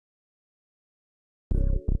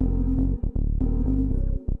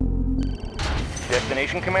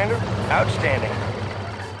destination, Commander? Outstanding.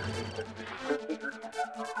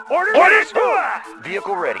 Orders!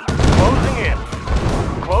 Vehicle ready. Closing in.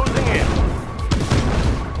 Closing in.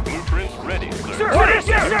 Blueprint ready, sir. Sir, orders,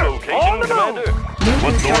 yes, sir! Location, On the Commander. New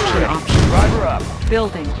construction options. Driver up.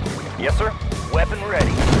 Building. Yes, sir. Weapon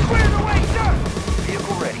ready. Clear the way, sir!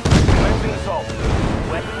 Vehicle ready. Commencing assault.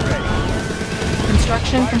 Weapon ready.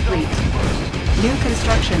 Construction complete. New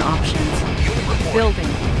construction options. Unit report. Building.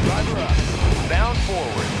 Driver up. Bound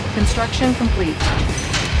forward. Construction complete.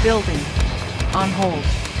 Building. On hold.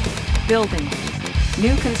 Building.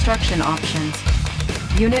 New construction options.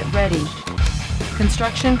 Unit ready.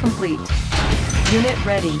 Construction complete. Unit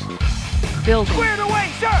ready. Building. Clear the way,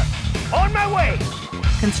 sir! On my way!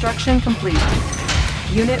 Construction complete.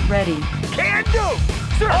 Unit ready. Can do!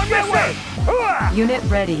 Sir, on my way! Hooah! Unit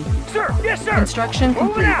ready. Sir, yes, sir! Construction Moving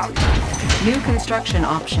complete. out! New construction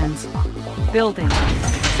options. Building.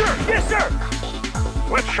 Sir, yes, sir!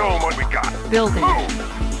 Let's show them what we got. Building.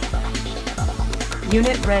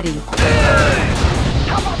 Unit ready.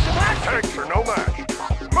 How about some action? Tanks are no match.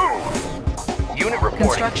 Move! Unit reporting.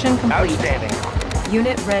 Construction complete. Outstanding.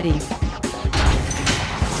 Unit ready.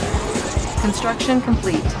 Construction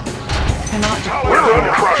complete. Cannot We're deploy.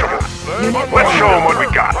 uncrushable. Unit Let's ready. show them what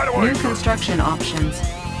we got. New construction options.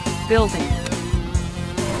 Building.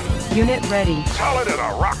 Unit ready. Solid as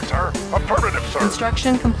a rock, sir. Affirmative, sir.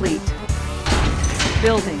 Construction complete.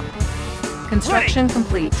 Building. Construction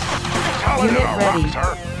complete. Solid Unit as a ready. rock,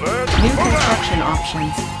 sir. Let's New move out. construction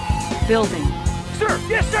options. Building. Sir,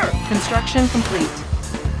 yes, sir! Construction complete.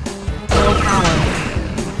 Full power.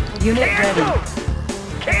 Unit ready.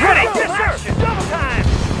 Ready, yes, sir! Double time!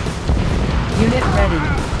 Unit ready.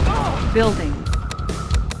 Building.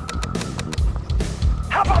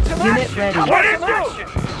 How about some Unit action? ready. How about some action?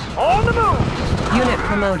 On the move! Unit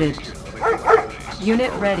promoted.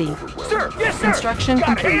 Unit ready. Sir, yes, sir! Construction Got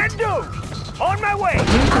complete. hand do! On my way!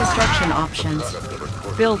 New construction options.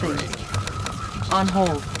 Building. On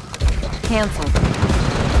hold. Cancelled.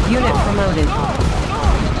 Unit promoted.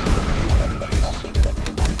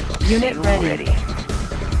 Unit ready.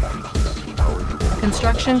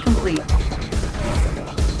 Construction complete.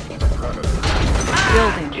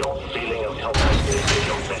 Building.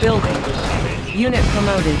 Building. Unit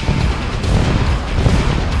promoted.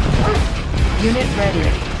 Unit ready.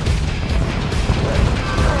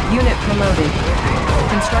 Unit promoted.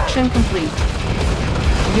 Construction complete.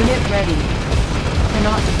 Unit ready.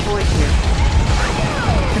 Cannot deploy here.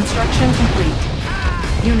 Construction complete.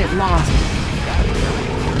 Unit lost.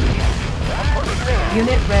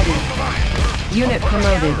 Unit ready. Unit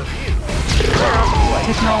promoted.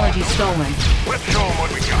 Technology stolen. Let's show them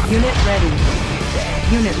what we got. Unit ready.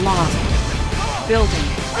 Unit lost. Building.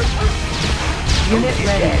 Unit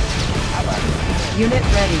ready. Unit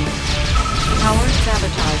ready. Power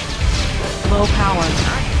sabotaged. Low power.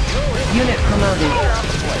 Unit promoted.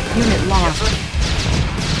 Unit lost.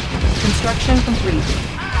 Construction complete.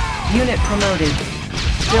 Unit promoted.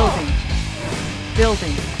 Building.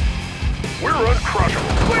 Building. We're uncrushable.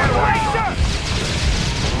 Clear the way, sir!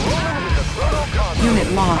 Unit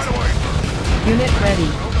lost. Unit ready.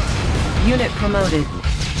 Unit promoted.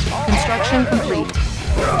 Construction complete.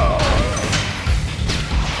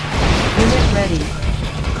 Unit ready.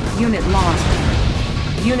 Unit lost.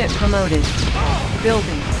 Unit promoted.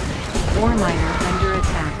 Building. Ore miner under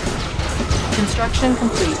attack. Construction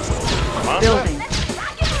complete. Building.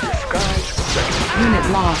 Unit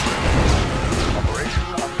lost.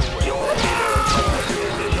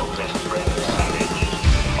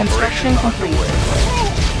 Construction complete.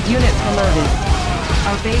 Unit promoted.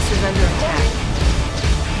 Our base is under attack.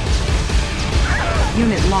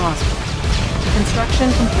 Unit lost.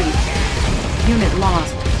 Construction complete. Unit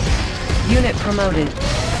lost. Unit promoted.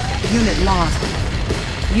 Unit lost.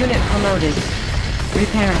 Unit promoted.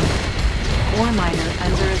 Repairing. Ore miner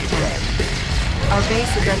under attack. Our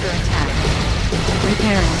base is under attack.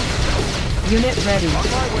 Repairing. Unit ready.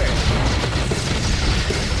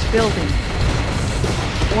 Building.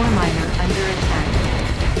 Ore miner under attack.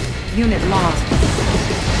 Unit lost.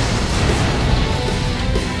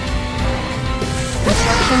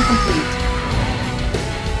 Construction complete.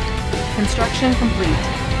 Construction complete.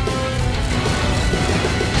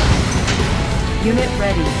 Unit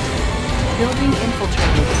ready. Building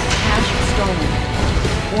infiltrated. Cache stolen.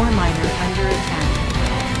 Ore miner under attack.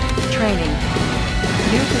 Training.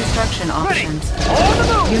 New construction options.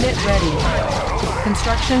 Unit ready.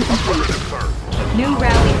 Construction complete. New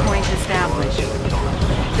rally point established.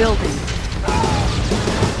 Building.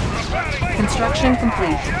 Construction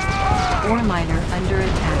complete. Ore miner under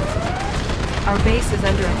attack. Our base is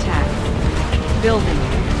under attack. Building.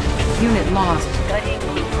 Unit lost. Studying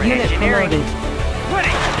blueprint Unit engineering. promoted.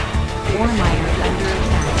 Ready. Ore miner under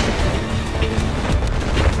attack.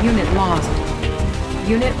 Unit lost.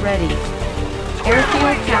 Unit ready.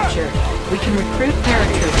 Airfield captured. We can recruit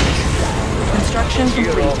paratroopers. Construction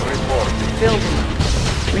complete. Building.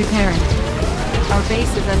 Repairing. Our base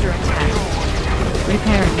is under attack.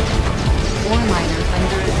 Repairing. Ore miner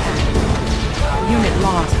under attack. Unit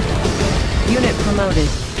lost. Unit promoted.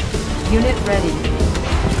 Unit ready.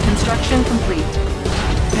 Construction complete.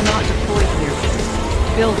 Cannot deploy here.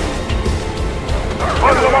 Building.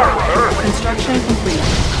 Under the mark, sir. Construction complete.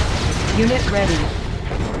 Unit ready.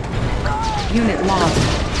 Unit lost.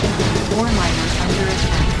 Ore miner under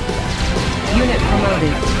attack. Unit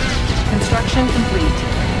promoted. Construction complete.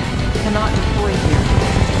 Cannot deploy here.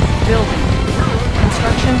 Building.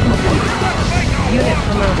 Construction complete. Unit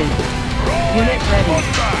promoted. Unit ready.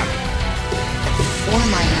 Ore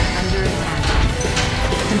miner under attack.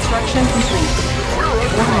 Construction complete.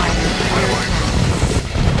 Ore miner under attack.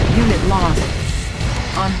 Unit lost.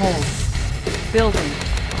 On hold. Building.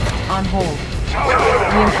 On hold.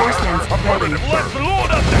 Reinforcements ready. Let's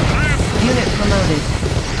load up the troops. Unit promoted.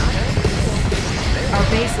 Our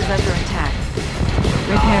base is under attack.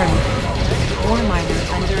 Repairing. Ore miner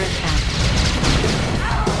under attack.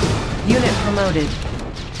 Unit promoted.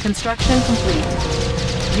 Construction complete.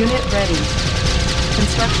 Unit ready.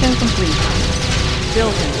 Construction complete.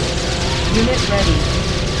 Building. Unit ready.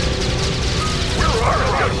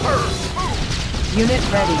 Unit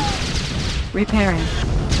ready. Repairing.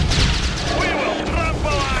 We will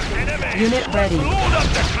trample on enemy. Unit ready. Load up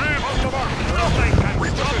the troops. Nothing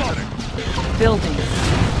can stop us. Building.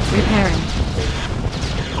 Repairing.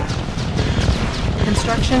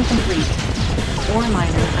 Construction complete. Ore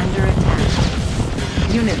miner under attack.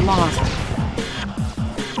 Unit lost.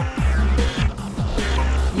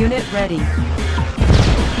 Unit ready.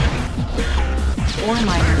 Ore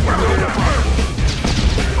miner under attack.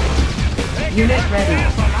 Unit ready.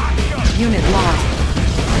 Unit lost.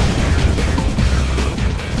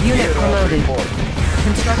 Unit promoted.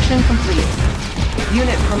 Construction complete.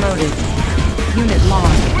 Unit promoted. Unit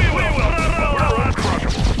lost.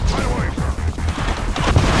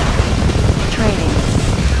 Training.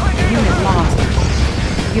 Unit lost.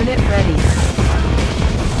 Unit ready.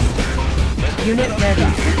 Unit ready.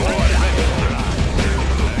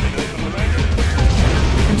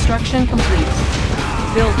 Construction complete.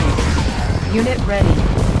 Building. Unit ready.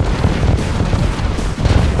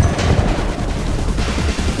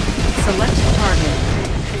 Select target.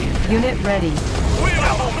 Unit ready.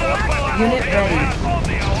 Unit ready.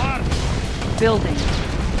 Building.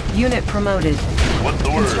 Unit promoted. What's the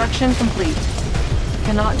word? Construction complete.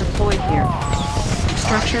 Cannot deploy here.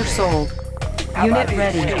 Structure sold. Unit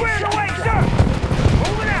ready. Squared away, sir.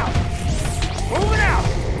 Moving out. Moving out.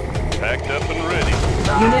 Packed up and ready.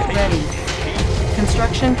 Unit ready.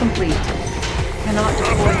 Construction complete. Cannot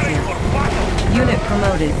deploy here. Unit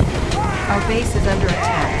promoted. Our base is under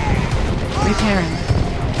attack. Repairing.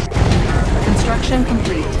 Construction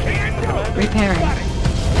complete. Repairing.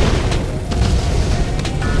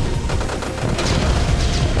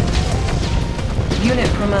 Unit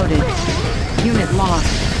promoted. Unit lost.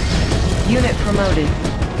 Unit promoted.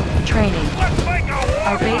 Training.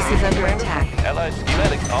 Our base is under attack. Allied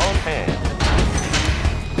schematics on hand.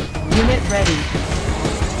 Unit ready.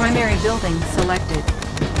 Primary building selected.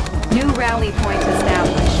 New rally point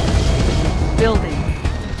established. Building.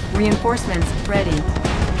 Reinforcements ready.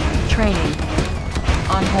 Training.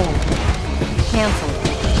 On hold. Cancelled.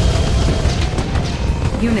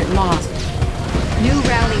 Unit lost. New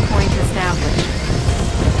rally point established.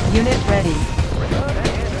 Unit ready.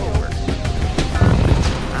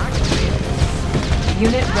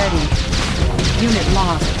 Unit ready. Unit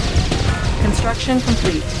lost. Construction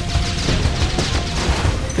complete.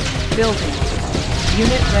 Building.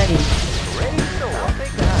 Unit ready.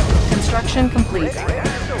 Construction complete.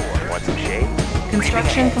 Want some shade?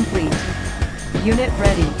 Construction complete. Unit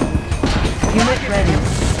ready. Unit ready.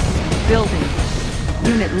 Building.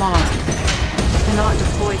 Unit lost. Cannot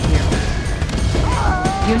deploy here.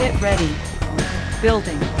 Unit ready.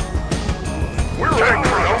 Building. We're ready.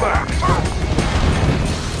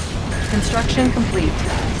 Construction complete.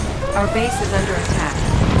 Our base is under attack.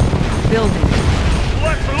 Building.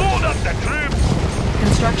 Let's load up the troops.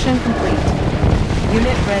 Construction complete.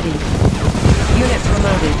 Unit ready. Unit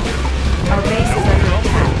promoted. Our base is under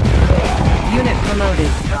attack. Unit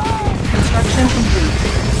promoted. Construction complete.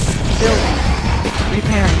 Building.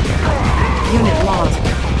 Repairing. Unit lost.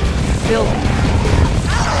 Building.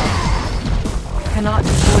 Cannot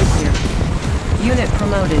deploy here. Unit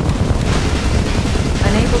promoted.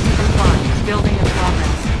 Unable to comply. Building in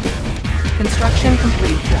progress. Construction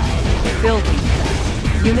complete. Building.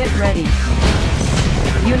 Unit ready.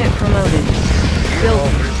 Unit promoted.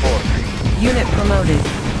 Building. Unit promoted.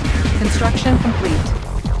 Construction complete.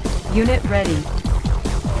 Unit ready.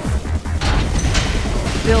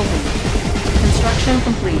 Building. Construction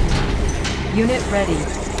complete. Unit ready.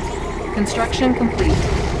 Construction complete.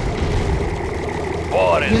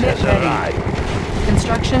 Orders Unit has ready. arrived.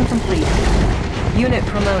 Construction complete. Unit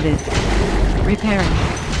promoted. Repairing.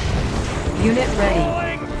 Unit ready.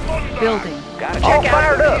 Building. Gotta check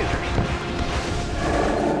out the diffusers.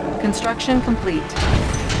 Construction complete.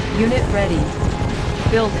 Unit ready.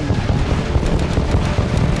 Building.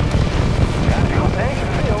 Got to go tank and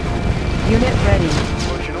field. Unit ready.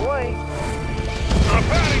 Pushing away.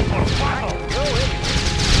 Preparing for battle. Go in.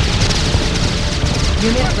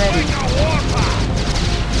 Unit ready. Make a warpath.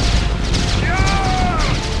 Yeah!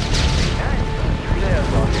 There's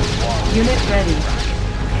on your wall. Unit ready.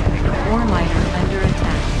 Ore miner under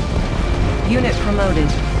attack. Unit promoted.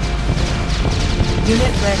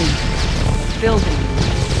 Unit ready. Building.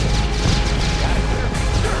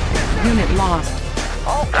 Unit lost.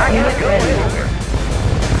 Unit ready.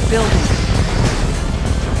 Building.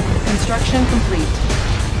 Construction complete.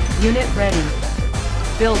 Unit ready.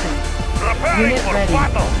 Building. Preparing Unit for ready.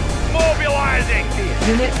 battle. Mobilizing.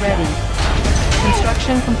 Unit ready.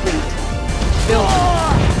 Construction complete. Building.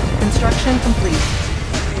 Construction complete.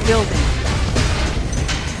 Building.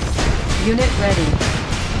 Unit ready.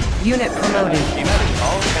 Unit promoted. Unit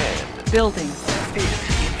all hands. Building.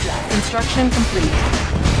 Construction complete.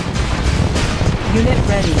 Unit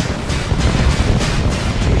ready.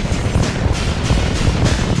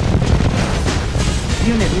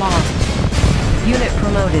 Unit lost. Unit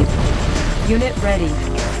promoted. Unit ready.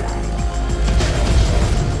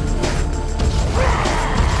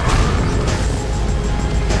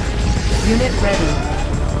 Unit ready.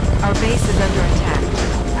 Our base is under attack.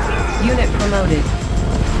 Unit promoted.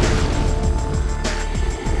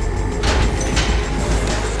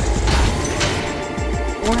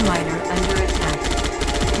 Ore miner under attack.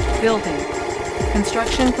 Building.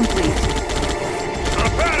 Construction complete.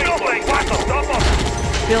 Preparing for battle.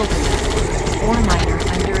 Building. Ore miner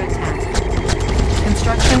under attack.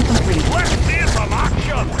 Construction complete. Let's see some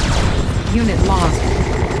action. Unit lost.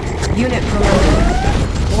 Unit promoted.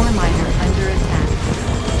 Ore miner under attack.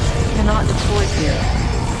 Cannot deploy here.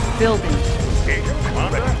 Building.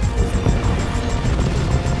 Commander.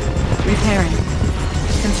 Repairing.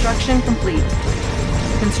 Construction complete.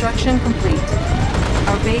 Construction complete.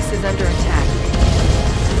 Our base is under attack.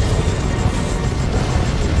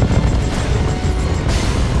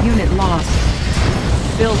 Unit lost.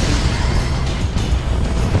 Building.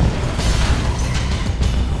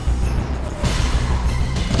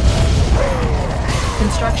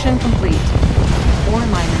 Construction complete. Ore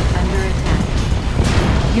miner under attack.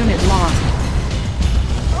 Unit lost.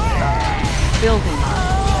 Building.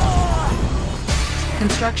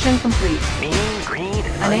 Construction complete. Mean, green,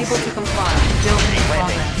 and Unable to comply. Building in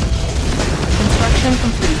progress. Construction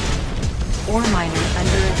complete. Ore miner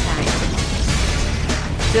under attack.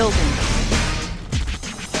 Building.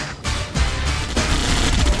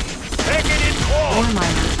 Taking it close. Ore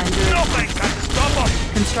miner under Nothing attack. can stop us.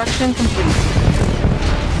 Construction complete.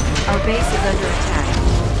 Our base is under attack.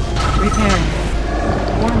 Repairing.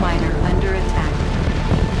 Ore miner under attack.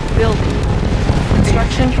 Building.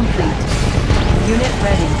 Construction complete. Unit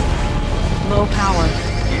ready. Low power.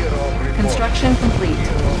 Construction complete.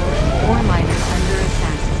 Ore miner under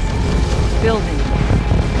attack. Building.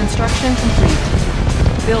 Construction complete.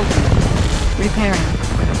 Building. Repairing.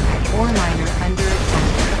 Ore miner under attack.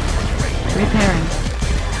 Repairing.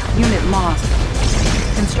 Unit lost.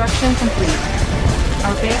 Construction complete.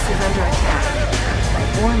 Our base is under attack.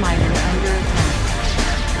 Ore miner under attack.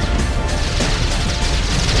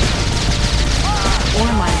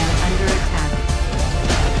 Ore miner under attack.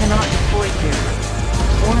 Cannot deploy here.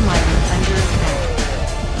 Ore miner under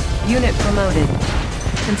attack. Unit promoted.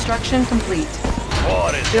 Construction complete.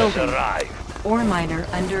 orders has Building. arrived. Ore miner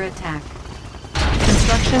under attack.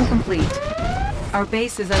 Construction complete. Our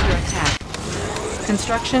base is under attack.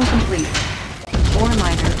 Construction complete. Ore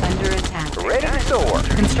miner under attack. Ready to soar.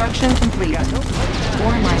 Construction complete.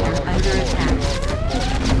 Ore miner under attack.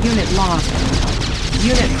 Unit lost.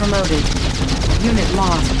 Unit promoted. Unit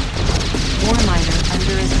lost. Ore miner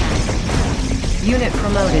under attack. Unit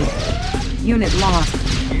promoted. Unit lost.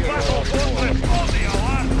 Battle fortress on the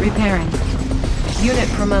alert. Repairing. Unit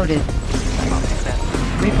promoted.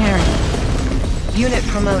 Repairing. Unit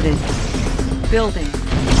promoted. Building.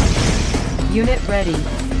 Unit ready.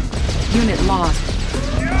 Unit lost.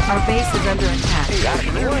 Our base is under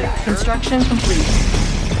attack. Construction complete.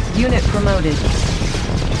 Unit promoted.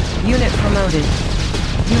 Unit promoted.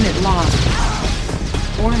 Unit lost.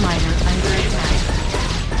 Ore miner under attack.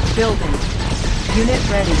 Building. Unit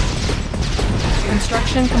ready.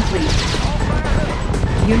 Construction complete.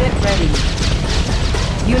 Unit ready.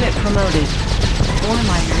 Unit promoted. Ore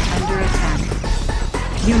miner under attack.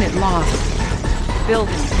 Unit lost.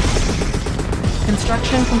 Building.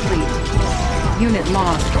 Construction complete. Unit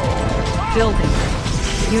lost. Building.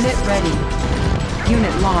 Unit ready.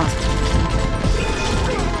 Unit lost.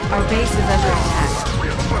 Our base is under attack.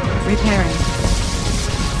 Repairing.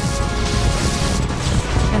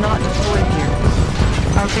 Cannot deploy here.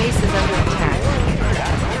 Our base is under attack.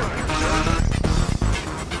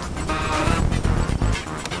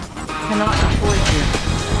 Cannot deploy here.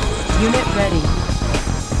 Unit ready.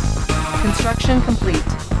 Construction complete.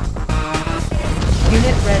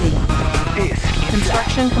 Unit ready.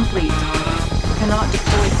 Construction complete. Cannot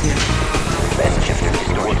deploy here.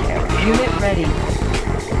 Unit ready.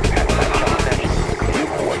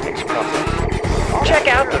 Check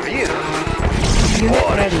out the view. Unit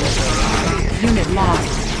ready. Unit lost.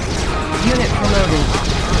 Unit promoted.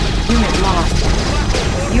 Unit lost.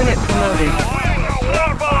 Unit promoted.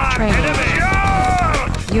 Training.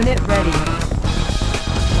 Unit ready.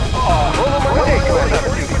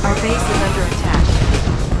 Our base is under attack.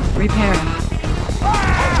 Repairing.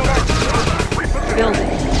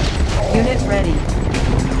 Building. Unit ready.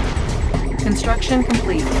 Construction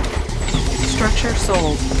complete. Structure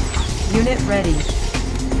sold. Unit ready.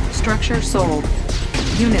 Structure sold.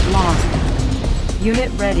 Unit lost.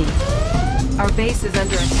 Unit ready. Our base is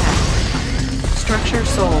under attack. Structure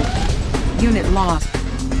sold. Unit lost.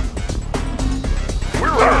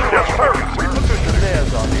 We're ready. Yes, sir. Reposition.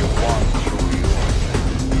 There's on the one through you.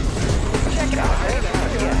 Check it out.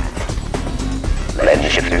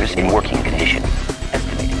 Lens shifters in working condition.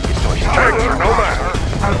 Estimating distortion. Tanks are no matter.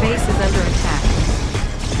 Our base is under attack.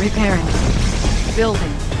 Repairing.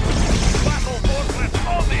 Building.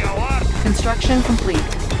 Construction complete.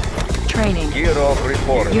 Training. Gear off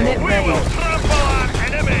report. Unit ready.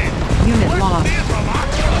 Unit lost.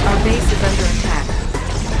 Our base is under attack.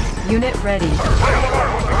 Unit ready.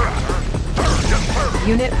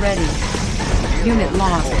 Unit ready. Unit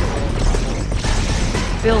lost.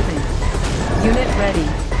 Building. Unit ready.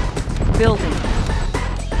 Building.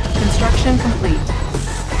 Construction complete.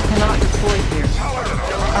 Cannot deploy here.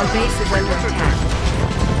 Our base is under attack.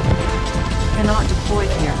 Cannot deploy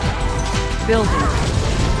here. Building.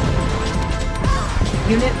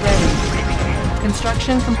 Unit ready.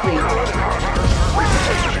 Construction complete.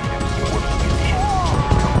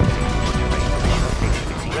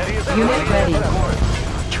 Unit ready.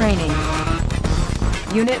 Training.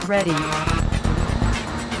 Unit ready.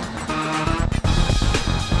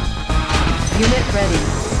 Unit ready.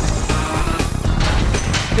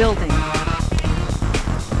 Building.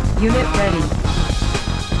 Unit ready.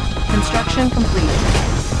 Construction complete.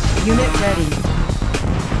 Unit ready.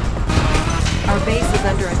 Our base is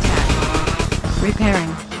under attack.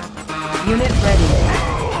 Repairing. Unit ready.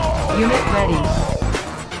 Unit ready.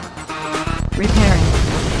 Repairing.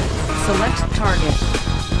 Select target.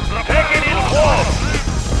 Take it in close.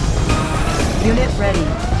 Unit ready.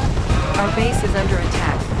 Our base is under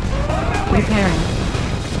attack. Repairing.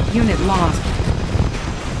 Unit lost.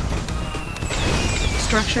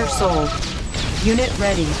 Structure sold. Unit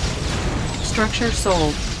ready. Structure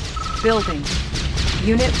sold. Building.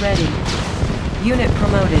 Unit ready. Unit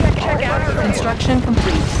promoted. Construction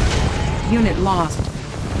complete. Unit lost.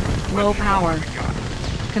 Low power.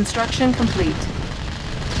 Construction complete.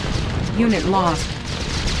 Unit lost.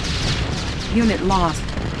 Unit lost.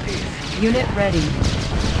 Unit ready.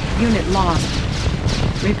 Unit lost.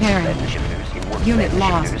 Repairing. Unit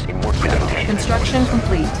lost. Construction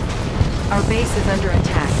complete. Our base is under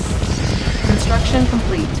attack. Construction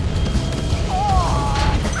complete.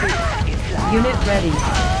 Unit ready.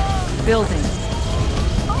 Building.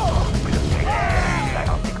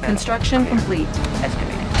 Construction complete.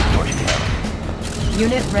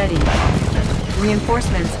 Unit ready.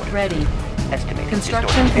 Reinforcements ready.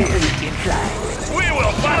 Construction complete. We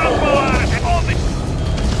will battle for all the...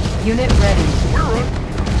 Unit ready. We're on.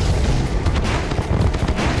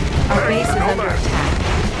 Our base is under attack.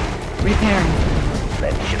 Repairing.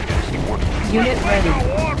 Unit ready.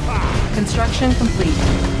 Construction complete.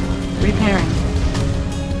 Repairing.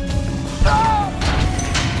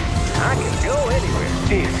 I can go anywhere.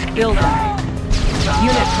 Building.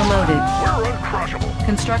 Unit promoted. We're uncrushable.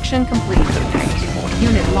 Construction complete.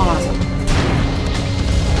 Unit lost.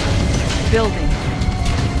 Building.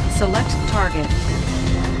 Select target.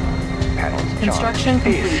 Construction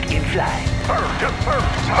complete. Sir, yes, sir.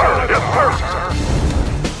 Sir, yes, sir.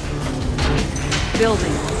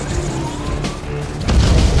 Building.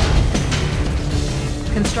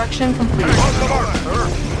 Construction complete. On the mark, sir.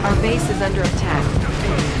 Our base is under attack.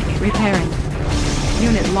 Repairing.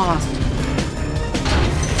 Unit lost.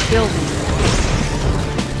 Building.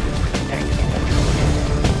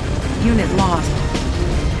 Unit lost.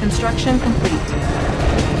 Construction complete.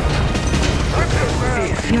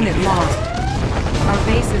 Unit lost. Our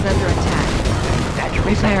base is under attack.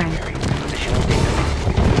 Repairing.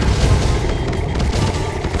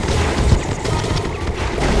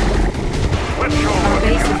 Our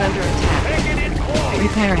base is under attack.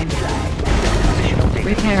 Repairing.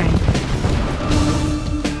 Repairing.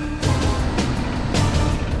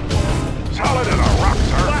 Solid in a rock,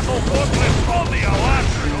 sir. Battle forklift on the alert.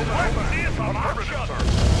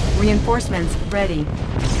 Reinforcements ready.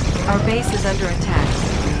 Our base is under attack.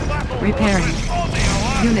 Repairing.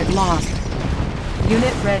 Unit lost.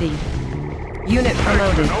 Unit ready. Unit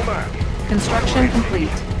promoted. Construction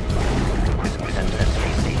complete.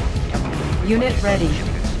 Unit ready.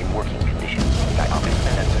 In working condition. Diagnostic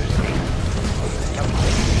sensors stable.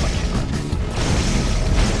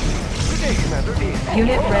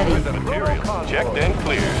 Unit ready. Checked and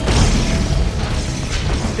cleared.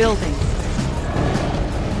 Building.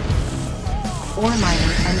 Ore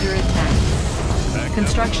miner under attack.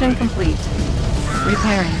 Construction complete.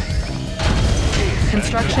 Repairing.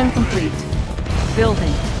 Construction complete.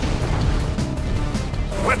 Building.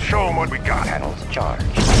 Let's show them what we got. Panels charged.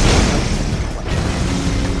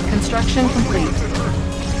 Construction complete.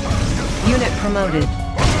 Unit promoted.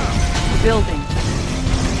 Building.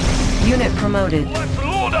 Unit promoted. Unit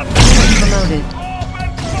promoted.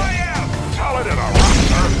 Solid in a rock,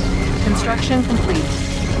 sir. Construction complete.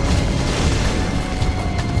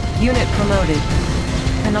 Unit promoted.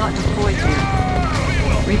 Cannot deploy here.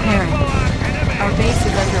 Repairing. Our base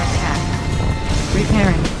is under attack.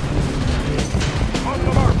 Repairing. On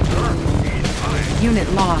the mark, sir. Unit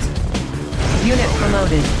lost. Unit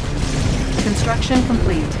promoted. Construction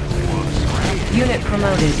complete. Unit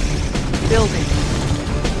promoted. Building.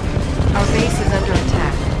 Our base is under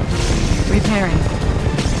attack. Repairing.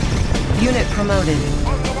 Unit promoted.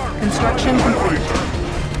 Construction complete.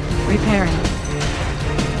 Repairing.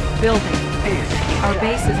 Building. Our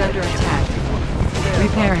base is under attack.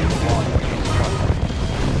 Repairing.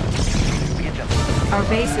 Our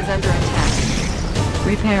base is under attack.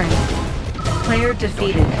 Repairing. Player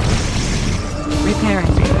defeated.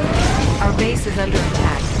 Repairing. Our base is under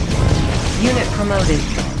attack. Unit promoted.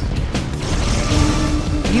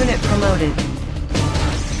 Unit promoted.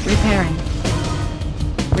 Repairing.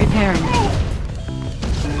 Repairing.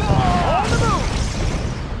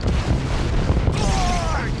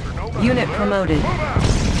 Unit promoted.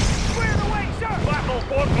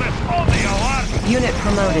 Unit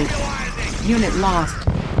promoted. Unit lost.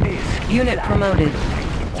 Unit promoted.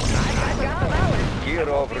 Gear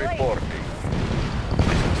of reporting.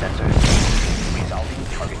 Sensors. Resolving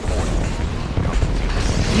target coordinates.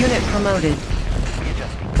 Unit promoted.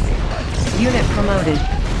 Unit promoted.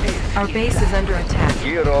 Our base is under attack.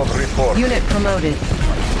 Gear of report. Unit promoted.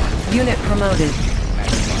 Unit promoted.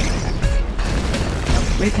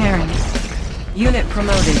 Repairing. Unit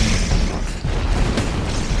promoted.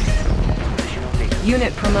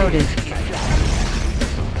 Unit promoted.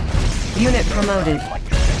 Unit promoted.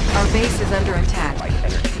 Our base is under attack.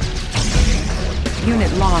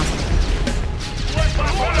 Unit lost.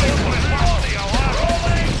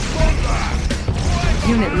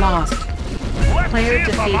 Unit lost. Player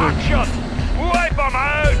defeated. Wipe them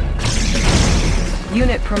out!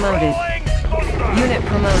 Unit promoted. Unit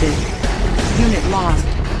promoted. Unit lost.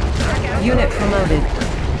 Unit promoted.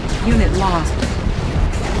 Unit lost.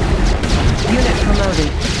 Unit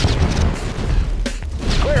promoted.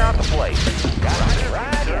 Clear out the place. Got it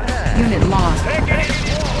right in. Unit lost.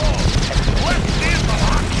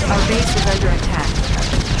 Our base is under attack.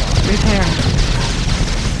 Repairing.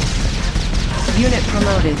 Unit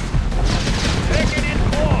promoted.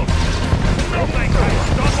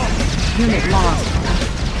 Unit lost.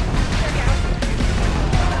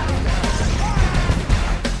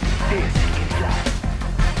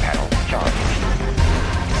 Panel charged.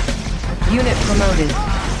 Unit promoted.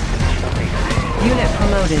 Unit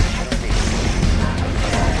promoted.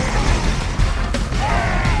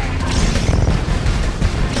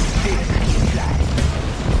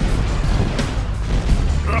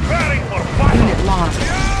 Preparing for battle! Unit lost.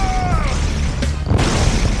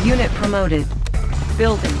 Unit promoted.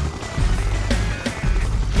 Building.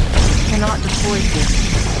 Cannot deploy here.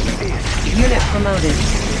 Unit promoted.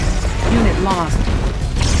 Unit lost.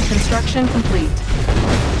 Construction complete.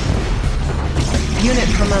 Unit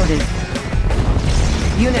promoted.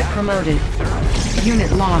 Unit promoted.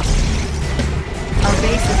 Unit lost. Our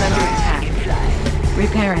base is under attack.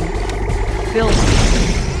 Repairing.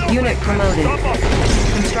 Building. Unit promoted.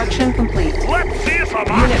 Construction complete. Let's see some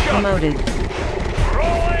Unit action. promoted.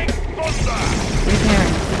 Rolling thunder.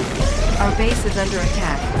 Repairing. Our base is under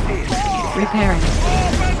attack. Repairing.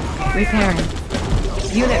 Repairing.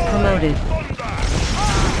 Unit promoted.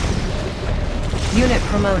 Unit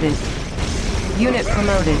promoted. Unit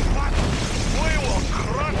promoted. We will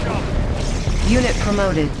crush them. Unit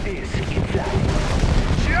promoted.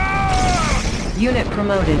 Charge! Unit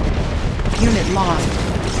promoted. Unit lost.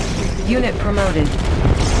 Unit promoted.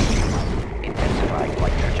 Intensify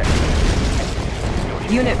flight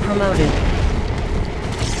trajectory. Unit promoted.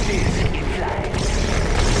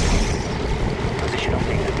 Positional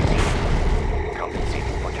data received.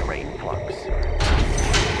 Compensating for terrain flux.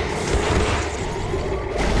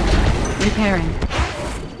 Repairing.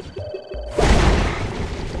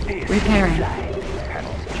 Repairing.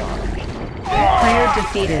 Panels charged. Player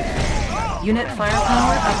defeated. Unit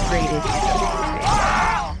firepower upgraded.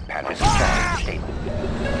 Panels charged. Stable.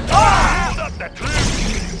 Hold up the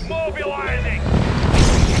troops. Mobilizing.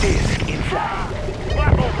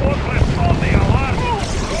 Battle fortress on the alert.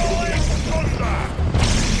 Rolling thunder.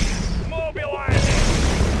 Mobilizing.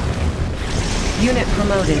 Unit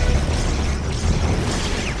promoted.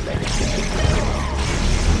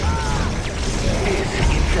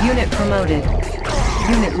 Unit promoted.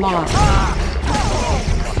 Unit lost.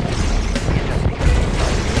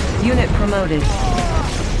 Unit promoted.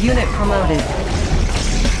 Unit promoted.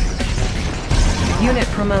 Unit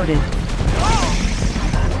promoted.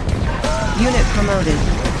 Unit promoted.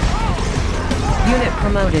 Unit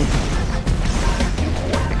promoted.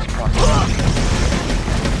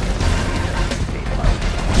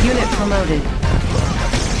 Unit promoted.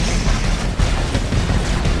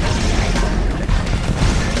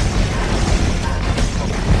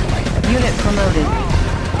 Unit promoted.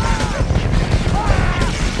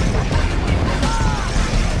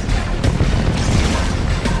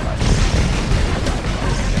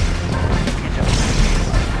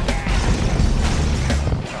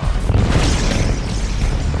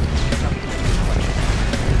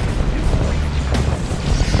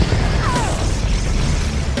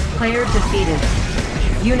 Player defeated.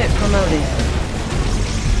 Unit promoted.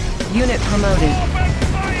 Unit promoted. Open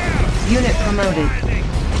fire. Unit promoted.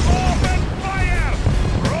 Open fire.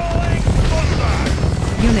 Rolling thunder.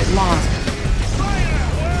 Unit lost. Fire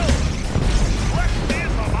at will. Let's see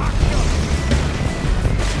some action.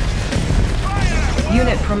 Fire at will.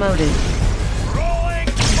 Unit promoted.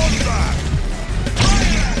 Rolling thunder.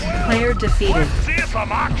 Fire at will. Player defeated. Let's see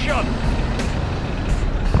some action.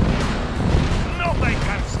 Nothing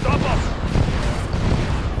can stop us.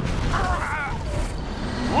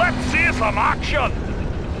 Let's see some action.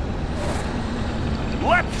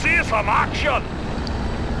 Let's see some action.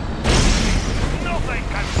 Nothing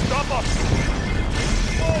can stop us.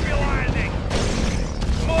 Mobilizing.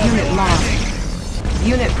 Unit lost.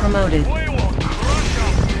 Unit promoted. We will crush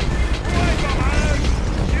them. Wipe them out.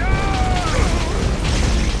 Yeah!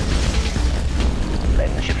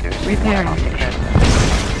 Lens shifters. Repairing. Operation.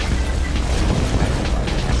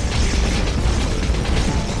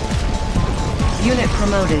 Unit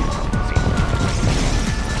promoted.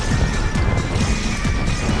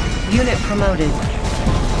 Unit promoted.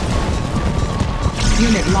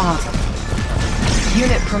 Unit lost.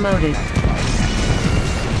 Unit promoted.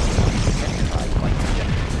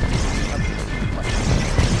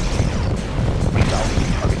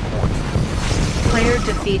 Player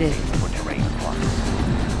defeated. For terrain flux.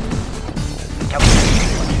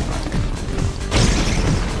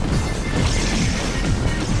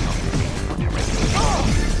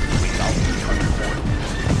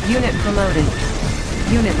 Unit promoted.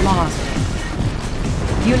 Unit lost.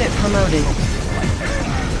 Unit promoted.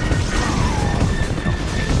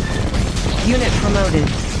 Unit promoted.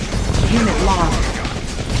 Unit lost.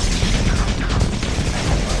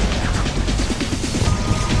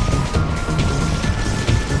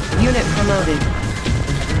 Unit promoted.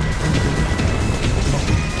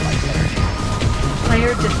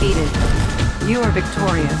 Player defeated. You are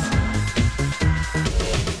victorious.